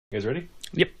You guys ready?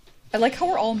 Yep. I like how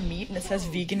we're all meat and it says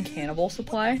vegan cannibal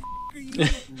supply.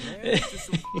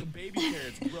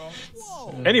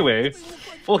 Anyway,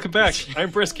 welcome back. I'm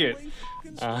Brisket.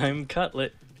 I'm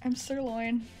Cutlet. I'm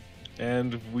sirloin.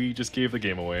 And we just gave the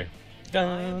game away.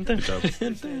 Dun, dun, Good job.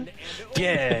 dun.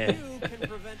 Yeah.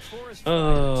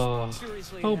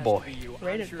 Oh boy.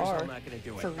 Rated R for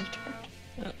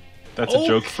retard. That's a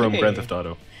joke from Okay. Grand Theft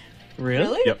Auto.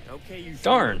 Really? Yep.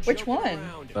 Darn. Which one?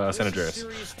 San Andreas.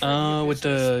 With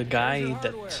the guy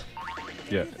that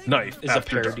Yeah. Knife. is a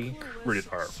After Dark. parody. Rated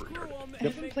R for retarded. I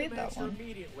haven't played that one.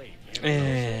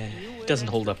 Doesn't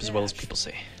hold up as well as people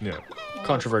say. Yeah.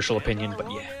 Controversial opinion, but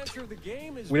yeah.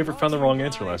 We never found the wrong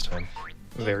answer last time.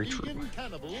 Very true.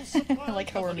 I like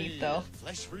how we're meat though.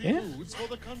 Yeah. For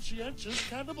the conscientious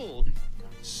cannibal.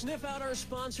 Sniff out our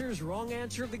sponsors' wrong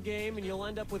answer of the game, and you'll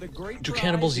end up with a great. Do prize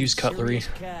cannibals in use cutlery? serious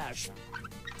Cash.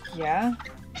 Yeah.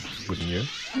 Wouldn't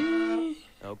you?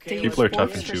 Okay. They People use are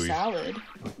tough forks and for chewy. salad.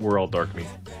 We're all dark meat.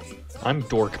 I'm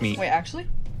dork meat. Wait, actually?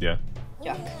 Yeah.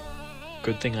 Yuck.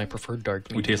 Good thing I prefer dark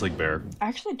We meat. taste like bear. I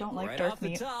actually don't like Right dark off the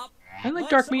meat. top, I like let's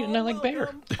dark meat and I all like bear.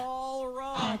 welcome Paul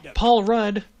Rudd. Paul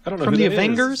Rudd I don't know from who the that is.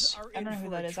 Avengers. Are I don't know in who for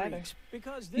that a is either. treat,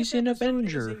 because He's this an episode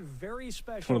Avenger. is a very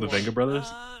special One of the Venga brothers?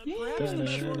 Perhaps the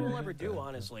best one we'll ever do,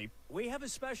 honestly. We have a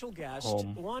special guest,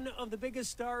 Home. one of the biggest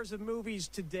stars of movies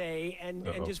today, and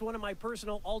Uh-oh. just one of my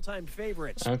personal all-time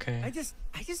favorites. Okay. I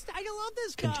love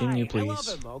this guy. Continue, I love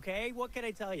please. him, okay? What can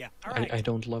I tell you? All right. I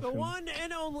don't love The him. one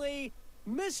and only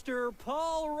Mr.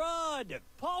 Paul Rudd.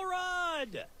 Paul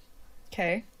Rudd!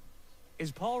 Okay.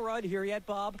 Is Paul Rudd here yet,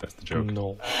 Bob? That's the joke.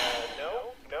 No.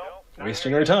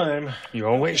 Wasting our time.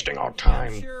 You're wasting our I'm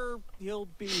time. sure he'll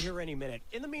be here any minute.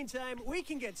 In the meantime, we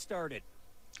can get started.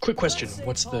 Quick question. Let's say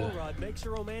What's Paul the... Rudd makes a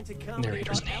romantic comedy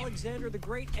narrator's about name? Alexander the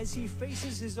Great as he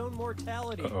faces his own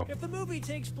mortality. Uh-oh. If the movie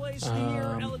takes place the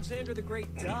year Alexander the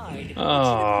Great died,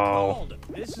 Oh. what should it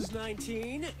be called? This is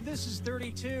 19, this is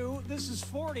 32, this is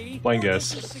 40, Blind or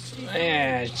guess. this is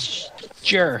 63.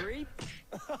 Sure. 63?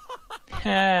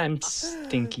 I'm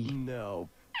stinky. No.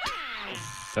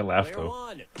 That laugh, Player though.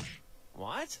 one.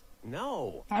 What?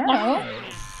 No. I don't know.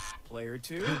 Player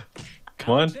two.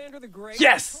 Come on. Alexander the Great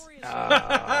Yes! victorious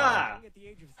Ah. at the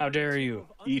age of How dare 32 you. of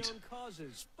unknown Eat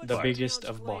causes, but the some biggest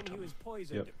accounts of claim bottom. he was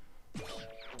poisoned. Yep.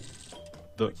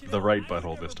 The right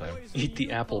butthole this time. Eat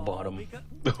the apple bottom.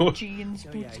 Jeans,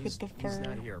 boots with the He's fur.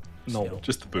 not here. No.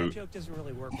 Just the That boot. joke doesn't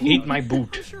really work. Eat my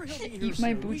boot. I'm sure he'll be here Eat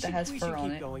my soon. boot We that should- has we fur should on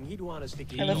keep it. going. He'd want us to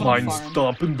keep I live going. on a Mine farm.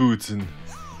 stomping boots and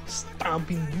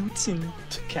Stomping boots and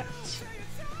cats.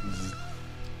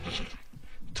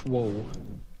 Whoa.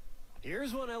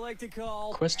 Here's one I like to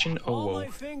call Question Paul oh My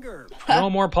whoa. Finger. No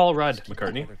more Paul Rudd.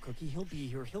 McCartney. Order Cookie, he'll be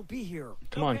here. He'll be here.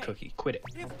 Come on, Okay. Cookie. Quit it.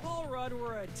 If Paul Rudd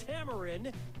were a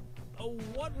tamarin,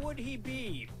 what would he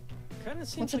be? Kind of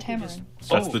seems What's a like you just tamarin? That's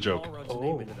stole the joke. Paul Rudd's Oh.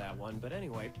 name into that one, but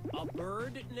anyway, a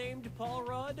bird named Paul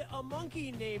Rudd, a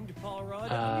monkey named Paul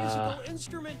Rudd, a musical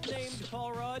instrument named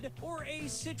Paul Rudd, or a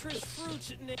citrus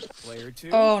fruit named Player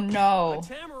two. Oh A no.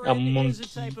 tamarin A is a monkey.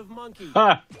 type of monkey.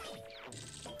 Ha!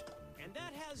 And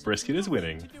that has Brisket is nothing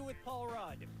winning. to do with Paul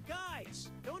Rudd. Guys,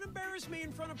 don't embarrass me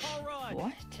in front of Paul Rudd.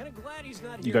 What? Kind of glad he's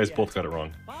not here You guys yet. both got it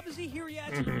wrong. Bob, is he here yet?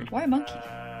 Why a monkey?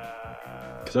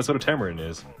 Because that's what a tamarin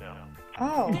is.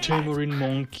 Oh. Tamarind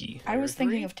monkey. I was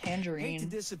thinking of Hate to tangerine,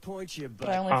 disappoint you, but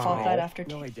I only thought that after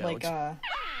No, I don't. like what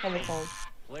are they called?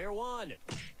 Player one.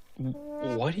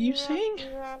 What are you saying?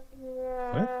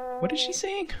 What? What is she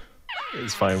saying?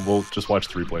 It's fine. We'll just watch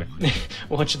the replay.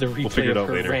 Watch the replay We'll figure it of out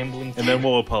her later. rambling. And then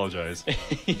we'll apologize.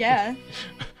 Yeah,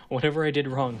 Whatever I did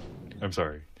wrong. I'm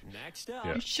sorry. Next up,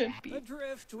 Yeah. you should be.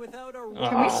 adrift without a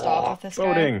Can we stop with this guy?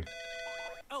 Voting.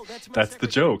 Oh, that's my That's the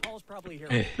secretary. joke. Paul's probably here.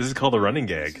 This is called a running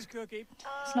This gag. is Cookie.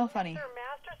 It's not funny.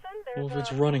 Well, if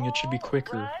it's running, it should be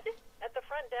quicker. At the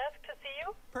front desk to see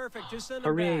you. Perfect. Just send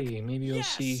him back. Hooray! Maybe you'll Yes.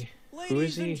 see. Ladies Who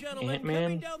is and he? gentlemen, coming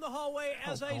Ant-Man? down the hallway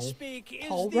as I Oh. speak is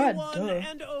Paul the Rudd, one duh.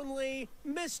 and only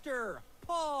Mr.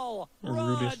 Paul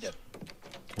Rudest. Rudd.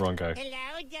 Wrong guy.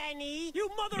 Hello, Danny. You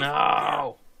motherfucker!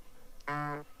 No!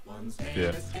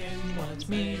 Yeah. What's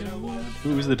me to what?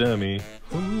 Who's the dummy?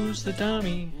 Who's the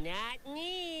dummy? Not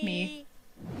me. Me.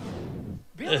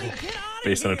 Billy, get out of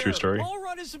Based on a here. true story? Paul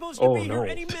Rudd is supposed to Oh, be no. here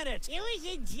any minute. It was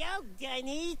a joke,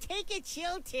 Danny. Take a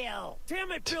chill pill.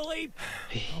 Damn it, Billy.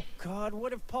 Oh, God,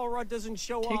 what if Paul Rudd doesn't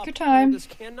show Take up? your time. Oh, this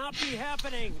cannot be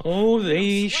happening. Oh, I'm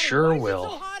they sweating. sure Why is it will. so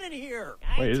hot in here?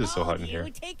 Why is it so hot in here?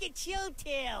 Take a chill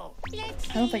pill. Let's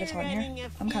I don't think say it's hot in you're here. running a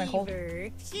I'm kinda cold. fever.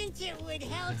 Since it would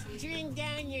help bring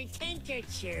down your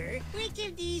temperature, which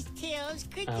of these pills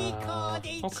could be called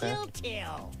a okay. chill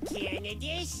pill?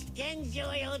 Cannabis,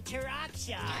 benzoyl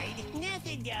peroxide,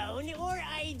 methadone, or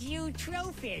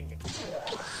ibuprofen.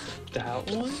 That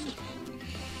one?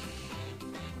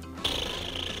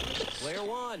 Player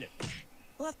 1.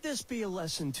 Let this be a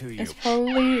lesson to you. It's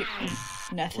probably Players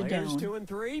 2 methadone. and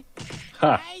 3.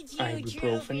 Ha!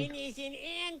 Ibuprofen is an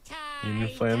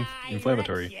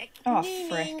Inflammatory. Oh, meaning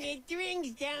frick. it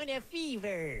brings down a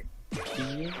fever.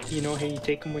 You know how you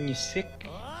take them when you're sick?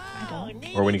 Oh,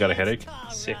 Or when you got a headache?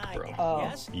 Sick, bro. Oh,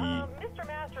 Yes?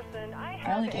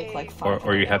 I only take like 5.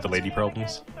 Or you had the lady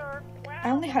problems? I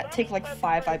only take like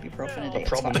 5 ibuprofen a day. It's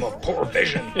Problem fine. of poor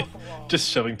vision. Just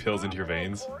shoving pills into your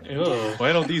veins. Oh,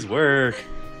 Why don't these work?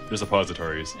 They're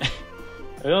suppositories.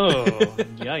 oh,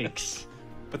 yikes.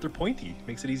 But they're pointy.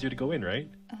 Makes it easier to go in, right?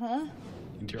 Uh-huh.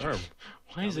 Into your arm.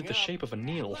 Why is it the shape of a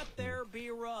needle? Let there be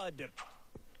Rudd.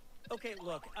 Okay,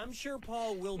 look, I'm sure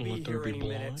Paul will be Let there here be any blood?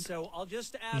 minute, so I'll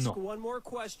just ask No. one more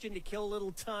question to kill a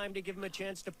little time to give him a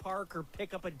chance to park or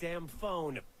pick up a damn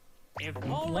phone. If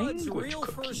Paul Rudd's Language real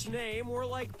cookie. first name were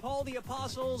like Paul the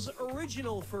Apostle's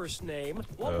original first name,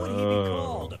 what would he be Oh.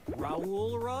 called?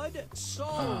 Raoul Rudd,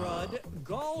 Saul Rudd,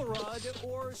 Gall Rudd,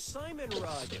 or Simon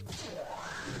Rudd?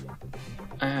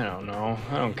 I don't know.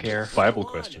 I don't care. Bible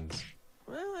questions.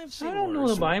 Well, I've seen I don't know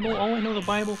worse. the Bible. All I know the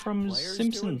Bible from is Players 2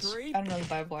 and Simpsons. 3. I don't know the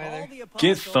Bible Paul either. the Apostle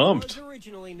Get thumped. was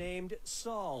originally named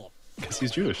Saul. Because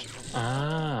he's Jewish.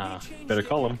 Ah. He changed better it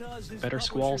call him. because his Better publisher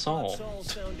Squall thought Saul.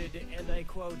 Sounded, and I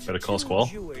quote, Better call too Squall?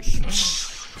 Jewish.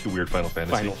 The weird Final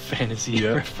Fantasy. Final Fantasy Yeah.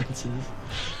 references.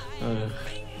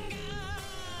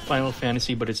 Final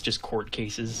Fantasy, but it's just court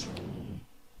cases.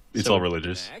 It's So- all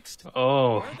religious. Next.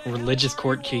 Oh, Where the hell religious are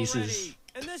court you cases. already?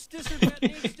 And this dissertant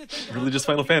needs to think about Religious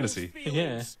other Final people's Fantasy.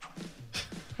 feelings.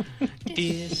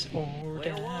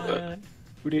 Disorder.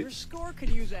 Who Your did? score could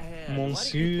use a hand. Why don't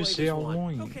Monsieur you play this Serloin.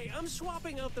 one? Okay, I'm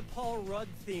swapping out the Paul Rudd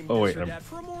theme Oh, wait, that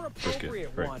for a more Brisket,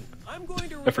 appropriate right. one. I'm going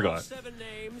to I read forgot. off 7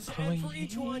 names, Oh, and for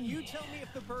each one, yeah. you tell me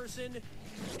if the person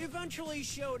eventually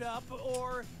showed up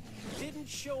or didn't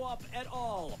show up at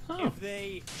all. Oh. If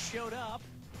they showed up,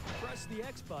 press the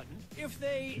X button. If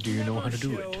they Do you know never how to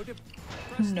do it? showed,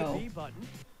 press No. the B button.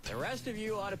 The rest of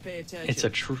you ought to pay attention. It's a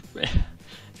true.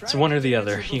 It's Try one to or get the the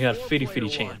other. answer You got before 50-50 player one.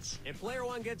 chance. If player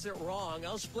 1 gets it wrong,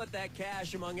 I'll split that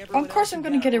cash among everyone Of course else I'm who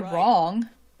gonna got get it right. wrong.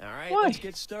 All right, Why? let's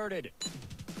get started.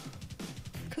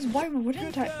 Because why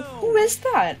wouldn't Good I? go. Who is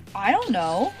that? I don't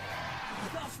know.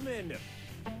 Duffman.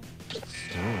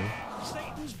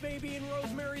 Satan's baby and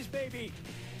Rosemary's baby.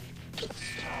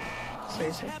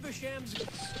 Seriously. Havisham's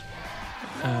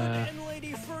Lord and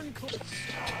Lady Ferncliff.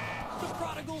 The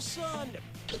Prodigal Son.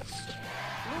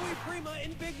 Louis Prima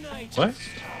in Big Night. What?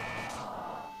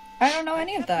 I don't know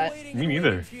any of that. Waiting Me and neither.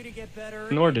 waiting for you to get better.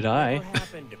 Nor It did I. never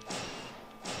happened.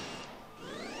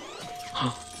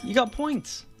 You got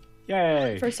points.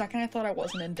 Yay! For a second I thought I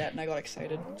wasn't in debt and I got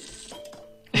excited.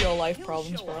 Real life He'll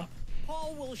problems, show bro. up.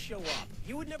 Paul will show up.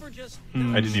 He would never just I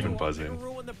didn't even show up buzz and in.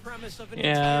 ruin the premise of an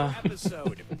Yeah. entire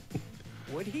episode.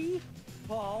 Would he?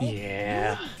 Paul?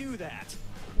 Yeah. You wouldn't do that.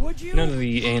 Would you? None of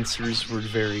the answers were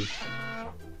very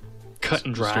cut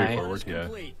and dry. Straightforward. Yeah.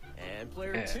 Complete. And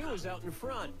player 2 is out in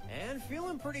front and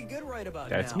feeling pretty good right about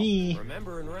That's now. me.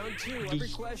 Remember, in round 2, every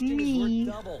question me. is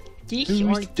worth double.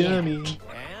 Who's dummy?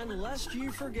 And lest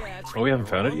you forget, Oh, we haven't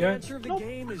found it the yet? answer of the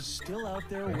game is still out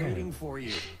there waiting for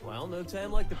you. Well, no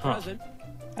time like the present.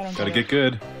 I don't Gotta get get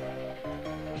good.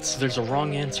 There's a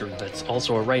wrong answer that's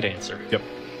also a right answer. Yep.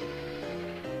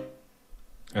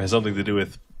 It has something to do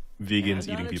with vegans And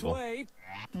on eating its people. way,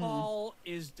 Paul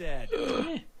is dead.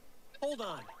 Hold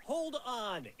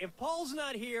on. If Paul's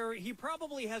not here, he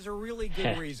probably has a really good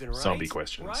Heh. reason, right? Zombie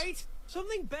questions. Right?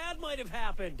 Something bad might have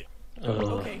happened. Uh,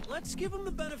 Okay, let's give him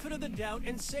the benefit of the doubt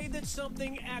and say that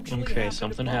something actually Okay, happened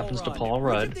something to Paul happens to Rudd. Paul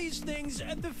Which Rudd. of these things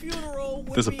at the funeral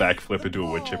would Does a be backflip the into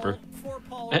a wood ball chipper? for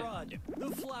Paul Eh. Rudd?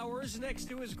 The flowers next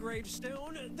to his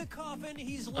gravestone, the coffin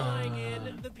he's lying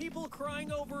in, the people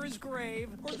crying over his grave,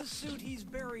 or the suit he's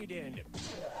buried in?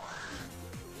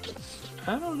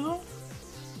 I don't know.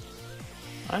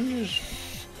 I'm just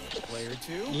Player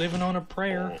 2, living on a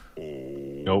prayer.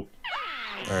 Nope.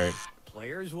 Alright.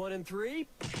 players 1 and 3.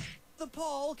 The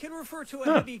pall can refer to a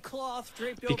heavy cloth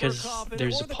draped Because over a coffin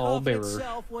there's or a the pall coffin bearer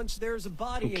itself once there's a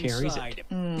body who carries inside.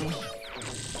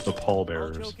 The All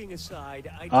pallbearers. joking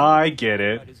aside, I get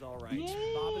it. That is all right. Bob,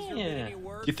 is there been Yeah. any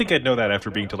word You think I'd know that after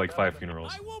being to like 5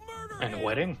 funerals? I will murder And a him.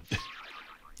 wedding?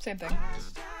 Same thing.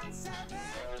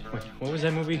 Wait, what was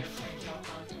that movie?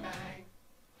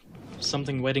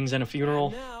 Something weddings and a funeral?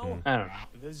 Now, I don't know.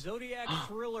 the Zodiac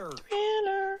thriller.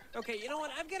 Thriller. Okay, you know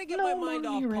what? I've got to get my mind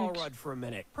off Paul Rudd for a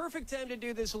minute. Perfect time to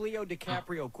do this Leo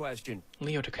DiCaprio question.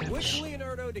 Leo DiCaprio. Which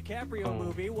Leonardo DiCaprio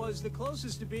movie was the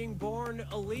closest to being born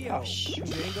a Leo?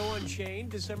 Django Unchained,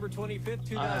 December 25th,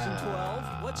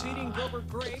 2012. What's Eating Gilbert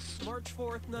Grape, March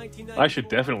 4th, 1994. I should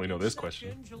definitely know this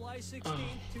question. July 16th,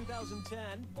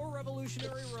 2010. Or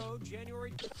Revolutionary Road,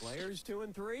 January. Players 2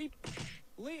 and 3.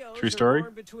 Leos True story.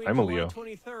 I'm a July Leo.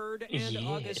 23rd and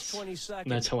August 22nd.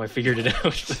 That's how I figured it out.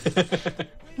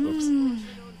 Oops.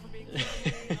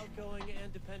 Outgoing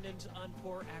and dependent on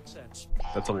poor accents.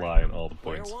 That's a lie on all the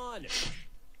Player points. 1.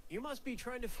 You must be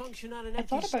trying to function on an I empty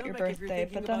thought about your stomach if you're birthday,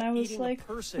 thinking but then about I was eating a like,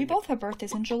 person. we both have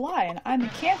birthdays in July, and I'm a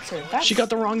Cancer. That's... She got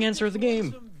the wrong answer of the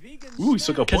game. Ooh, you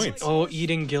still got points. Oh,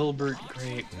 eating Gilbert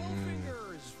Grape.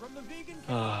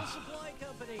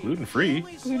 Gluten-free?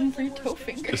 gluten-free toe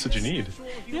fingers. Just what you need.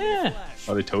 Yeah.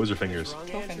 Are they toes or fingers?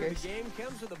 Toe fingers.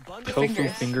 Tofu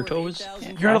Fingers. finger toes.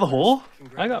 You're out of the hole?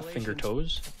 I got finger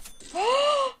toes.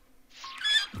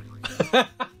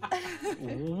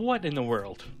 What in the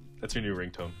world? That's your new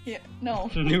ringtone. Yeah,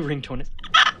 no. New ringtone.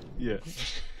 Yeah.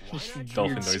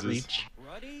 Dolphin Weird noises. screech.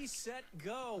 Ready, set,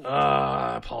 go.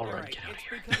 Paul Rudd, Alright, get out of it's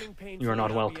here. becoming painfully You are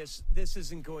not welcome. obvious This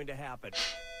isn't going to happen.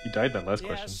 You died that last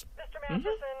question. Yes. Mr.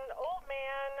 Masterson, old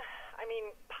man, I mean,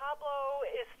 Pablo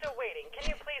is still waiting. Can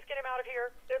you please get him out of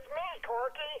here? It's me,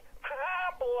 Corky.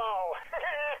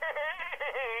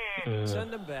 Pablo.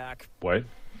 Send him back. What?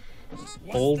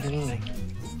 Old man.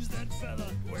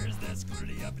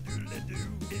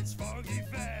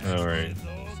 Alright.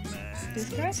 These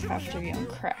guys have to be on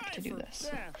crack to do this.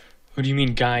 What do you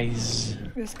mean, guys?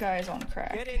 This guy's on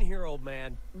crack. Get in here, old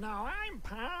man. No, I'm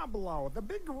Pablo, the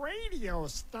big radio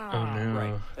star. Oh no.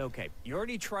 Right. Okay. You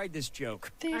already tried this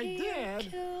joke. I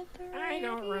did. I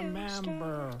don't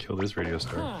remember. Kill this radio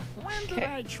star. Huh, when did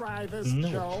I try this No.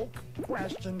 joke?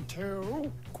 Question 2,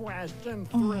 question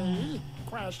 3,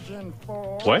 question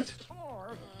 4. What?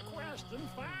 Or question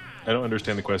 5. I don't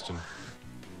understand the question.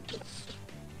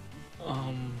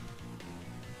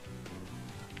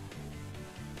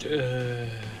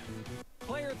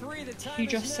 Player 3, the time He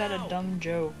is just said a now. dumb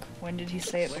joke. When did he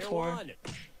say it Player before? 1.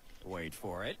 Wait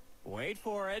for it. Wait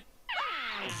for it.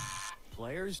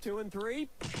 Players 2 and 3.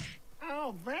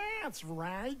 Oh, that's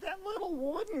right. That little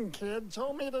wooden kid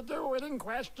told me to do it in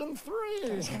question 3.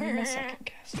 Give me a second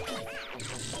guess.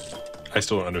 I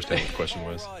still don't understand what the question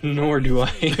was. Nor do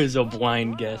I. It was a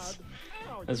blind guess.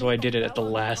 That's why I did it at the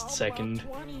last second.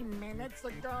 20 minutes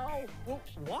ago.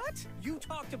 What? You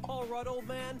talked to Paul Rudd, old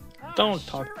man? Don't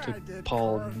talk Sure I to did,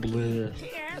 Paul Cor. Bleh. He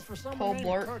asked for someone Paul named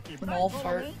Blart, Cookie, but Mall I told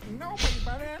Fart. him ain't nobody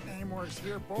by that name works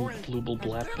here, boy. Blooble Now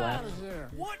blat get blat. out of here.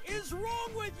 What is wrong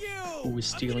with you? Who is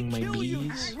stealing my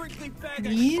bees?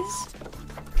 Bees?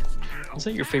 Is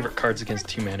that your favorite Cards Against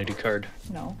Humanity card?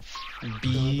 No.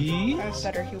 Bees? I have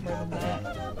better humor than that.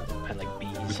 I like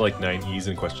bees. With like 9 E's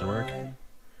and question mark?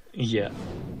 Yeah.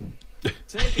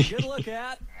 Take a good look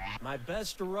at my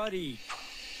best Ruddy.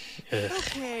 Ugh.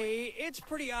 Okay, it's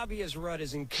pretty obvious Rudd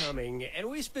isn't coming, and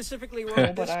we specifically wrote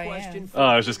But this I question am. for Oh,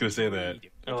 I was just gonna say that.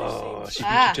 Oh, she beat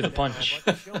Ah. you to the punch.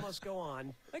 But the show must go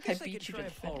on. I guess I beat could you try to a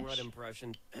the Paul finish. Rudd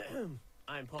impression.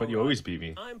 I'm Paul But you Rudd. always beat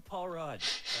me. I'm Paul Rudd.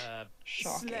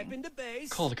 Shocking. Slap into base.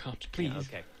 Call the cops, please.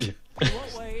 Okay. Yeah. In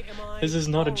what way am I This is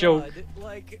not a Paul joke. Rudd,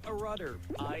 like a rudder?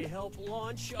 I help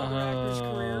launch other actors'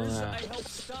 careers. I help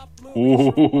stop movies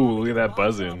Ooh, from bombing look at the that box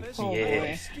buzzing. office. Oh, I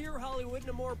Yeah. steer Hollywood in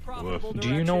a more profitable Do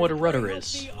you know what a direction. rudder I help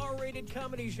is? The R-rated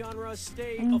comedy genre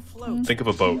stay Mm-hmm. afloat. Think of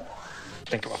a boat.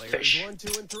 Think of a Players fish. 1,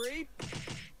 2, and 3.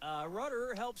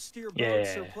 Rudder helps steer boats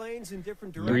Yeah. or planes in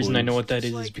different The directions. reason I know what that Just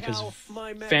is like because how of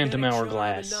my Phantom magnetic charm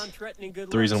Hourglass. and non-threatening good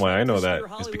The reason looks why I help know steer that is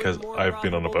Hollywood because in a more I've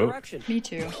been on a profitable boat. direction. Me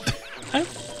too.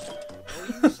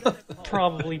 I've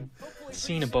probably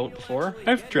seen a boat before.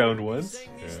 I've drowned once.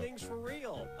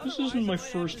 This isn't my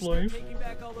first life.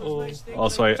 Oh.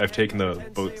 Also, I've taken the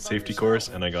boat safety course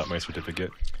and I got my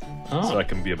certificate. So I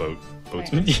can be a boat. Boats.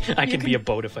 I could be a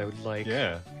boat if I would like.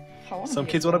 Yeah. I wanna Some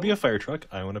be kids a want to boat. be a fire truck.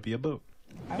 I want to be a boat.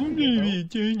 I want to be a boat. a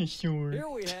dinosaur. Here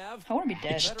we have. I want to be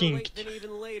dead. It's- Better late Extinct. than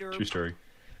even later. True story.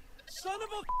 Son of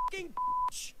a fucking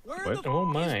bitch. Where What? the Oh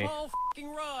f- my. is Paul fucking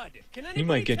Rudd? Can You anybody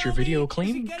might get your tell me? video Is he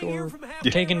claimed getting here or from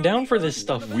halfway taken around down the for earth this in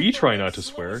stuff. the We back try of not a to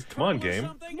slow swear. Come on, stroll or game.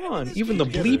 something? Come on, This even the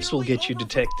kid bleeps is will really get you over for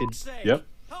detected. f***'s sake. Yep.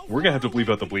 How We're gonna have to far bleep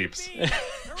out the away bleeps. could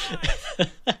it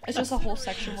be? It's just a whole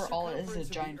section where all it is a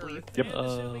giant bleep. Yep. And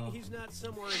assuming he's not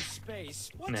somewhere in space,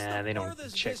 what's Nah, the they don't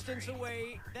furthest check distance very-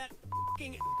 away that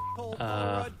fucking asshole Paul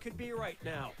Rudd could be right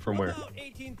now? From where? About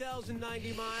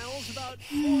 18,090 miles, about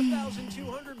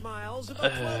 4,200 miles,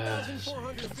 about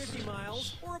 12,450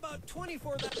 miles, or about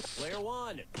 24,000. Player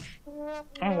 1.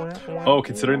 Oh,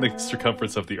 considering the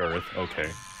circumference of the Earth. Okay.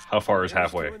 How far is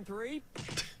halfway? 2 and 3.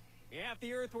 Yeah, if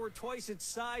the Earth were twice its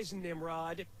size,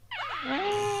 Nimrod.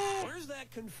 Where's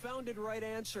that confounded right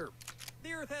answer?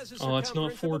 The Earth has a circumference it's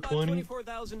not of about 420?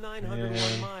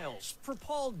 24,901 miles. For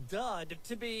Paul Dudd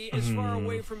to be as far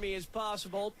away from me as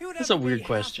possible, he would have That's a to be weird half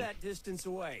question. that distance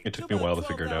away. It took me a while to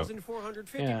figure it out.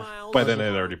 12,450 Yeah. miles. By then, I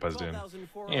had already buzzed in.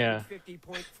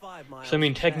 12,450.5 miles. So I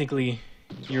mean, technically,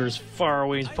 you're as far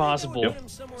away as possible, Yep.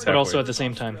 but also Halfway. at the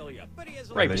same time,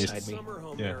 right then you- beside me.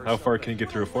 Yeah, how far can you get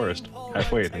through a forest?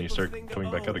 Halfway, then you start coming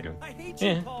back out again. I hate you,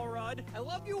 Yeah. Paul Rudd. I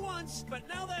loved you once, but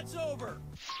now that's over.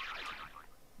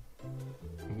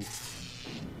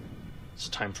 It's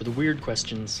time for the weird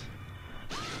questions.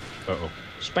 Uh-oh.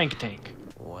 Spank tank.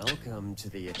 Welcome to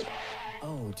the...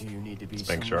 Oh, do you need to be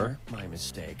Spank somewhere? My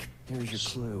mistake. Here's your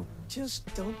clue.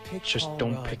 Just don't pick Just Paul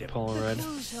don't Rudd. pick Paul Rudd. The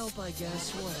clues help, I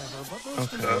guess, whatever. But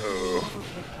most Okay. importantly, never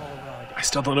pick Paul Rudd. I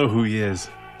still don't know who he is.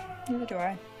 Neither do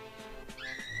I.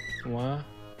 What?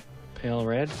 Pale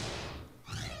red?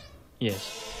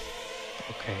 Yes.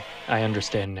 Okay, I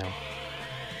understand now.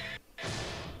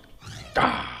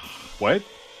 What?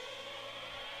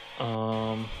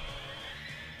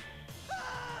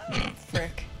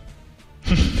 Frick.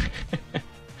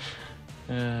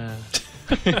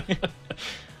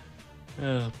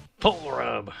 Paul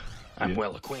Rub. I'm Yeah.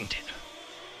 well acquainted.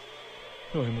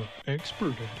 I'm an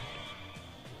expert at it.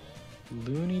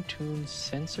 Looney Tunes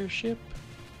censorship?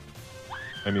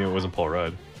 I mean, it wasn't Paul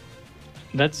Rudd.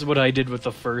 That's what I did with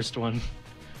the first one.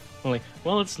 I'm like,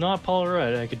 well, it's not Paul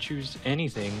Rudd. I could choose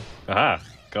anything. Aha!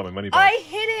 Got my money back. I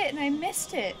hit it and I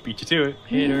missed it. Beat you to it.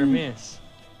 Hit or miss.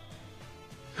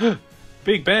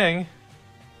 Big Bang!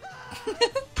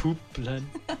 Poop blood.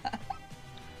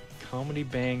 Comedy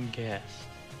bang guest.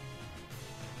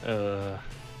 I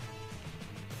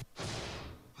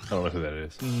don't know who that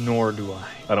is. Nor do I.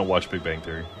 I don't watch Big Bang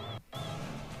Theory.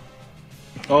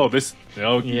 Oh, this...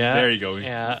 Oh, Yeah. there you go.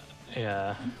 Yeah.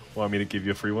 Yeah. Want me to give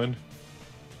you a free one?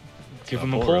 Give not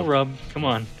him a Paul pull Rudd. rub. Come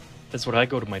on. That's what I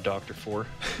go to my doctor for.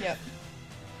 Yep.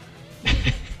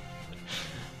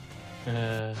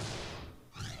 Hey,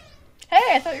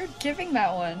 I thought you were giving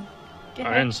that one. Get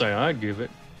I didn't say I'd give it.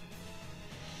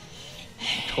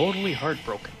 Totally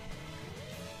heartbroken.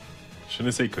 Shouldn't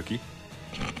it say cookie?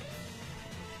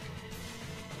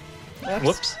 Whoops.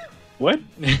 Whoops. What?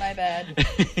 My bad.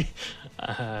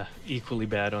 Equally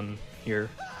bad on here.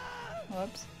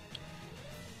 Whoops.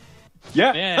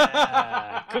 Yeah!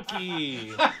 Yeah,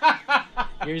 cookie.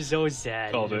 You're so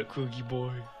sad. Called little it. Cookie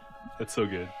boy. That's so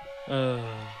good. I'm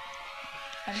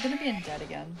gonna be in debt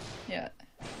again. Yeah.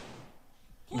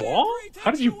 What?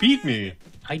 How did you beat me?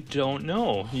 I don't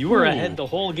know. You were Ooh. ahead the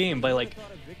whole game by like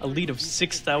a lead of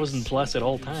 6,000 plus at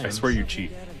all times. I swear you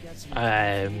cheat.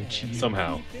 I'm cheating.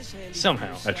 Somehow.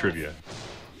 Somehow. At trivia.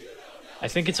 I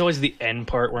think it's always the end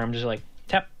part where I'm just like,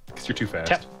 tap, Because you're too fast.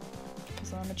 tap.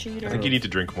 Because I'm a cheater. I think you need to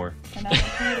drink more. And I'm a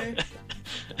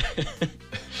cheater.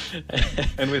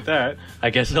 And with that, I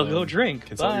guess I'll go drink.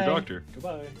 consult your Bye. doctor.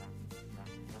 Goodbye.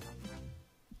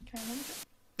 Okay, let me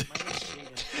My name's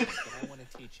Jaden, and I want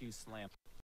to teach you slam.